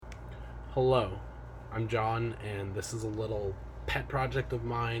Hello, I'm John, and this is a little pet project of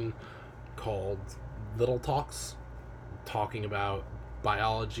mine called Little Talks, talking about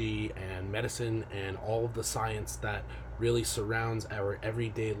biology and medicine and all of the science that really surrounds our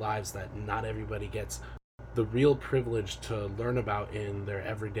everyday lives that not everybody gets the real privilege to learn about in their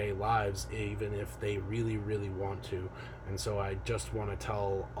everyday lives, even if they really, really want to. And so I just want to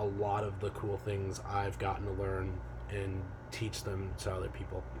tell a lot of the cool things I've gotten to learn and teach them to other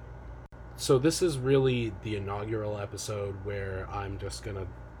people. So this is really the inaugural episode where I'm just gonna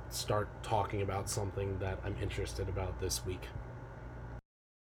start talking about something that I'm interested about this week.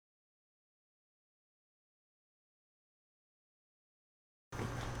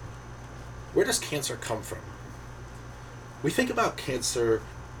 Where does cancer come from? We think about cancer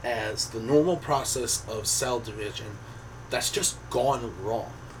as the normal process of cell division that's just gone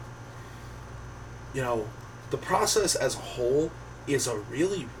wrong. You know, the process as a whole is a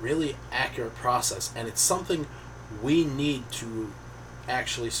really, really accurate process, and it's something we need to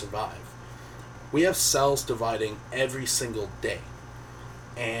actually survive. We have cells dividing every single day,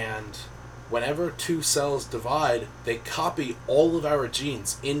 and whenever two cells divide, they copy all of our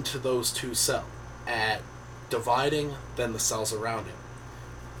genes into those two cells at dividing then the cells around it.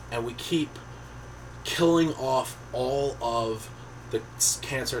 And we keep killing off all of the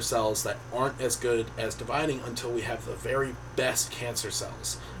cancer cells that aren't as good as dividing until we have the very best cancer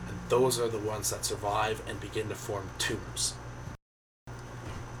cells. And those are the ones that survive and begin to form tumors.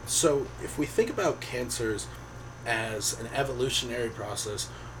 So, if we think about cancers as an evolutionary process,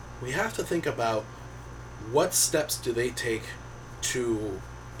 we have to think about what steps do they take to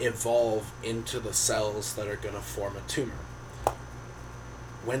evolve into the cells that are going to form a tumor.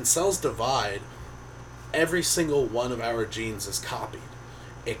 When cells divide, every single one of our genes is copied.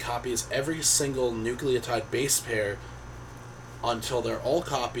 It copies every single nucleotide base pair until they're all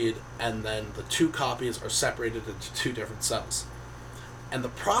copied, and then the two copies are separated into two different cells. And the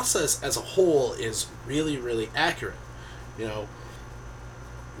process as a whole is really, really accurate. You know,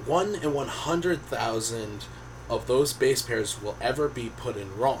 1 in 100,000 of those base pairs will ever be put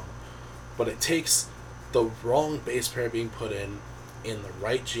in wrong. But it takes the wrong base pair being put in the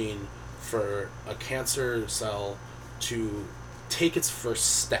right gene for a cancer cell to take its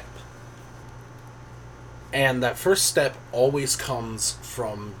first step. And that first step always comes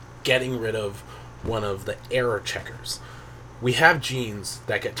from getting rid of one of the error checkers. We have genes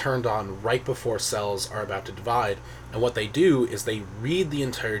that get turned on right before cells are about to divide, and what they do is they read the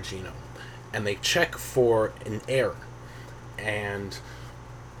entire genome and they check for an error. And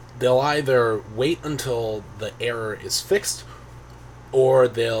they'll either wait until the error is fixed, or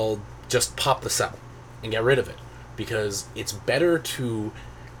they'll just pop the cell and get rid of it, because it's better to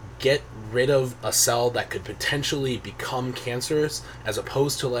get rid of a cell that could potentially become cancerous as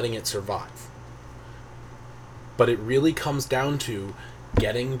opposed to letting it survive. But it really comes down to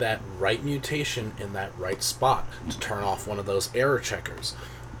getting that right mutation in that right spot to turn off one of those error checkers.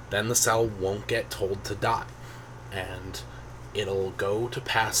 Then the cell won't get told to die, and it'll go to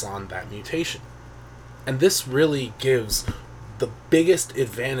pass on that mutation. And this really gives the biggest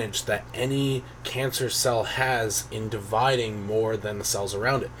advantage that any cancer cell has in dividing more than the cells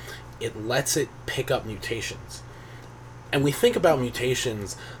around it. It lets it pick up mutations. And we think about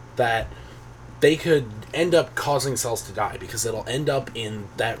mutations that they could end up causing cells to die because it'll end up in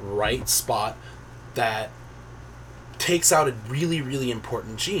that right spot that takes out a really, really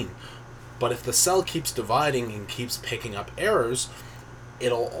important gene. But if the cell keeps dividing and keeps picking up errors,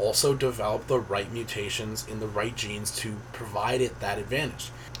 it'll also develop the right mutations in the right genes to provide it that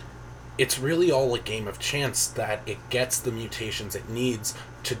advantage. It's really all a game of chance that it gets the mutations it needs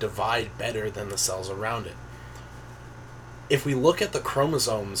to divide better than the cells around it. If we look at the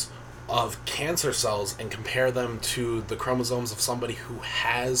chromosomes of cancer cells and compare them to the chromosomes of somebody who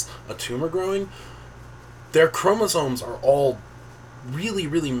has a tumor growing, their chromosomes are all really,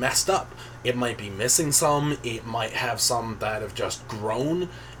 really messed up. It might be missing some, it might have some that have just grown.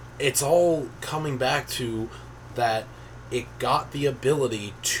 It's all coming back to that it got the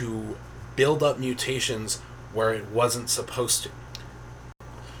ability to build up mutations where it wasn't supposed to.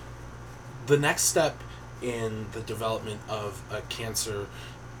 The next step in the development of a cancer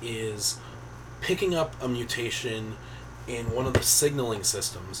is picking up a mutation in one of the signaling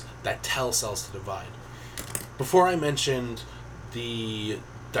systems that tell cells to divide. Before I mentioned the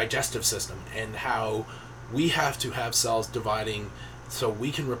digestive system and how we have to have cells dividing so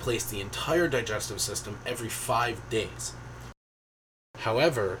we can replace the entire digestive system every 5 days.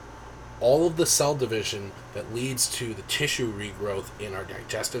 However, all of the cell division that leads to the tissue regrowth in our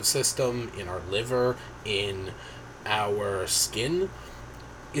digestive system, in our liver, in our skin,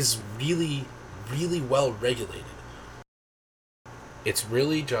 is really, really well regulated. It's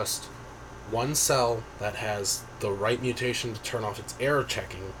really just one cell that has the right mutation to turn off its error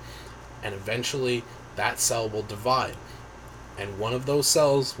checking, and eventually that cell will divide. And one of those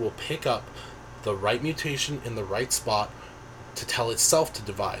cells will pick up the right mutation in the right spot to tell itself to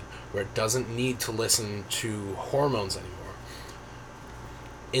divide, where it doesn't need to listen to hormones anymore.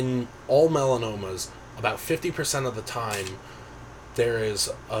 In all melanomas, about 50% of the time, there is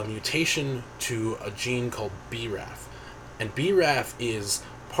a mutation to a gene called BRAF. And BRAF is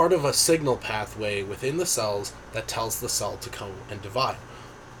part of a signal pathway within the cells that tells the cell to come and divide.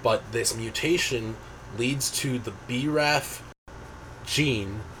 But this mutation leads to the BRAF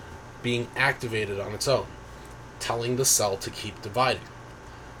gene being activated on its own, telling the cell to keep dividing.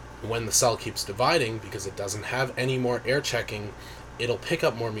 When the cell keeps dividing, because it doesn't have any more air checking, it'll pick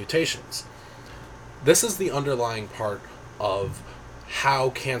up more mutations. This is the underlying part of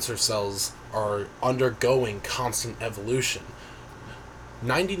how cancer cells are undergoing constant evolution.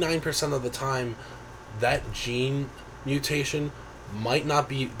 99% of the time, that gene mutation might not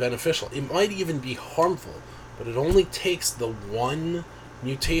be beneficial. It might even be harmful, but it only takes the one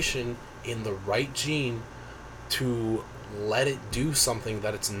mutation in the right gene to let it do something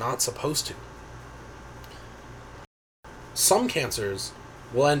that it's not supposed to. Some cancers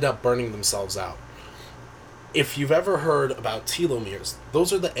will end up burning themselves out. If you've ever heard about telomeres,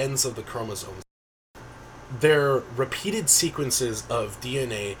 those are the ends of the chromosomes. They're repeated sequences of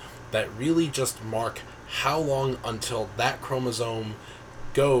DNA that really just mark how long until that chromosome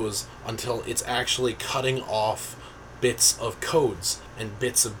goes until it's actually cutting off bits of codes and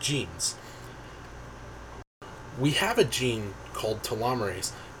bits of genes. We have a gene called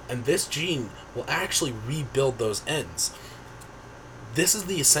telomerase, and this gene will actually rebuild those ends. This is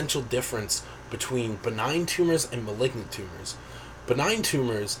the essential difference between benign tumors and malignant tumors. Benign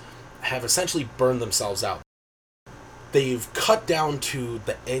tumors have essentially burned themselves out. They've cut down to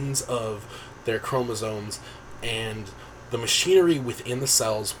the ends of their chromosomes, and the machinery within the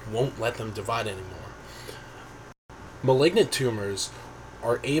cells won't let them divide anymore. Malignant tumors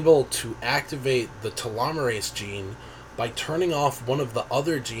are able to activate the telomerase gene by turning off one of the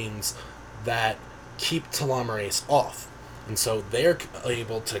other genes that keep telomerase off. And so they're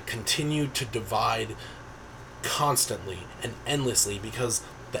able to continue to divide constantly and endlessly because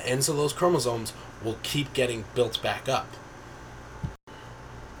the ends of those chromosomes will keep getting built back up.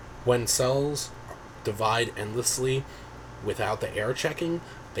 When cells divide endlessly without the air checking,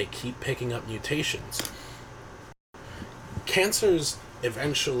 they keep picking up mutations. Cancers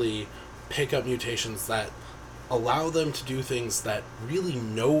eventually pick up mutations that allow them to do things that really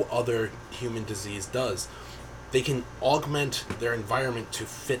no other human disease does. They can augment their environment to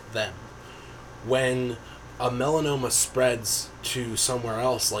fit them. When a melanoma spreads to somewhere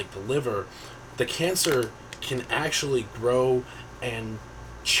else, like the liver, the cancer can actually grow and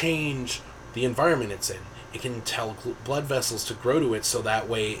change the environment it's in. It can tell blood vessels to grow to it so that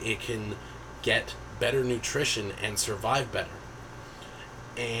way it can get better nutrition and survive better.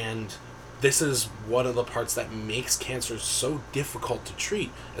 And this is one of the parts that makes cancer so difficult to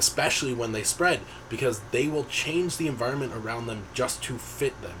treat, especially when they spread, because they will change the environment around them just to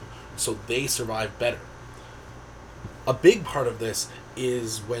fit them, so they survive better. A big part of this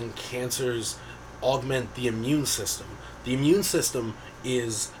is when cancers augment the immune system. The immune system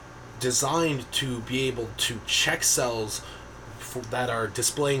is designed to be able to check cells that are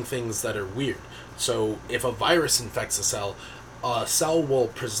displaying things that are weird. So if a virus infects a cell will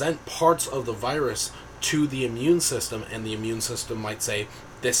present parts of the virus to the immune system, and the immune system might say,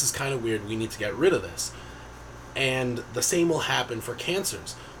 this is kind of weird, we need to get rid of this. And the same will happen for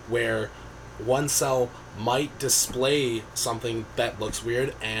cancers, where one cell might display something that looks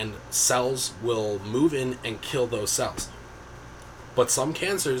weird, and cells will move in and kill those cells. But some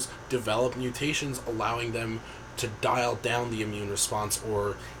cancers develop mutations allowing them to dial down the immune response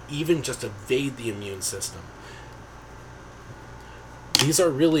or even just evade the immune system. These are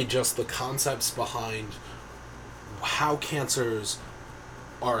really just the concepts behind how cancers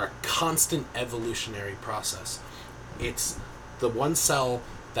are a constant evolutionary process. It's the one cell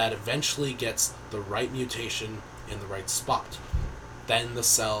that eventually gets the right mutation in the right spot. Then the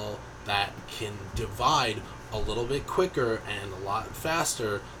cell that can divide a little bit quicker and a lot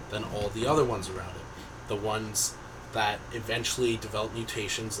faster than all the other ones around it. The ones that eventually develop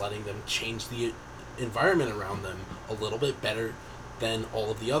mutations, letting them change the environment around them a little bit better than all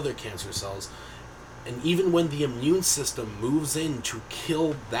of the other cancer cells. And even when the immune system moves in to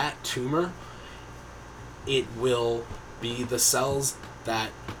kill that tumor, it will be the cells that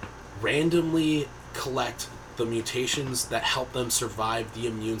randomly collect the mutations that help them survive the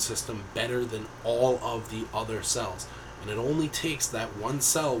immune system better than all of the other cells. And it only takes that one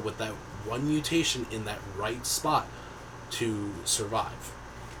cell with that one mutation in that right spot to survive.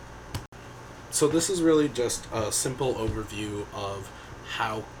 So this is really just a simple overview of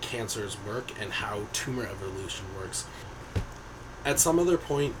how cancers work and how tumor evolution works. At some other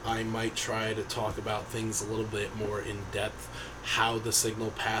point, I might try to talk about things a little bit more in depth, how the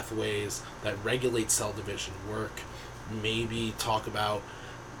signal pathways that regulate cell division work, maybe talk about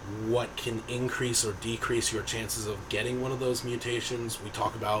what can increase or decrease your chances of getting one of those mutations. We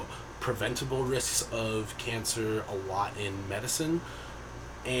talk about preventable risks of cancer a lot in medicine,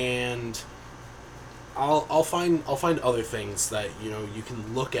 and I'll find other things that you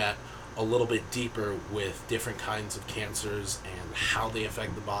can look at a little bit deeper with different kinds of cancers and how they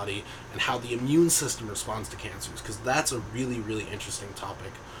affect the body and how the immune system responds to cancers, because that's a really, really interesting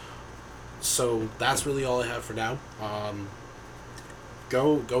topic. So that's really all I have for now.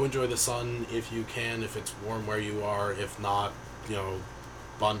 Go enjoy the sun if you can, if it's warm where you are. If not,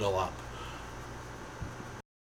 bundle up.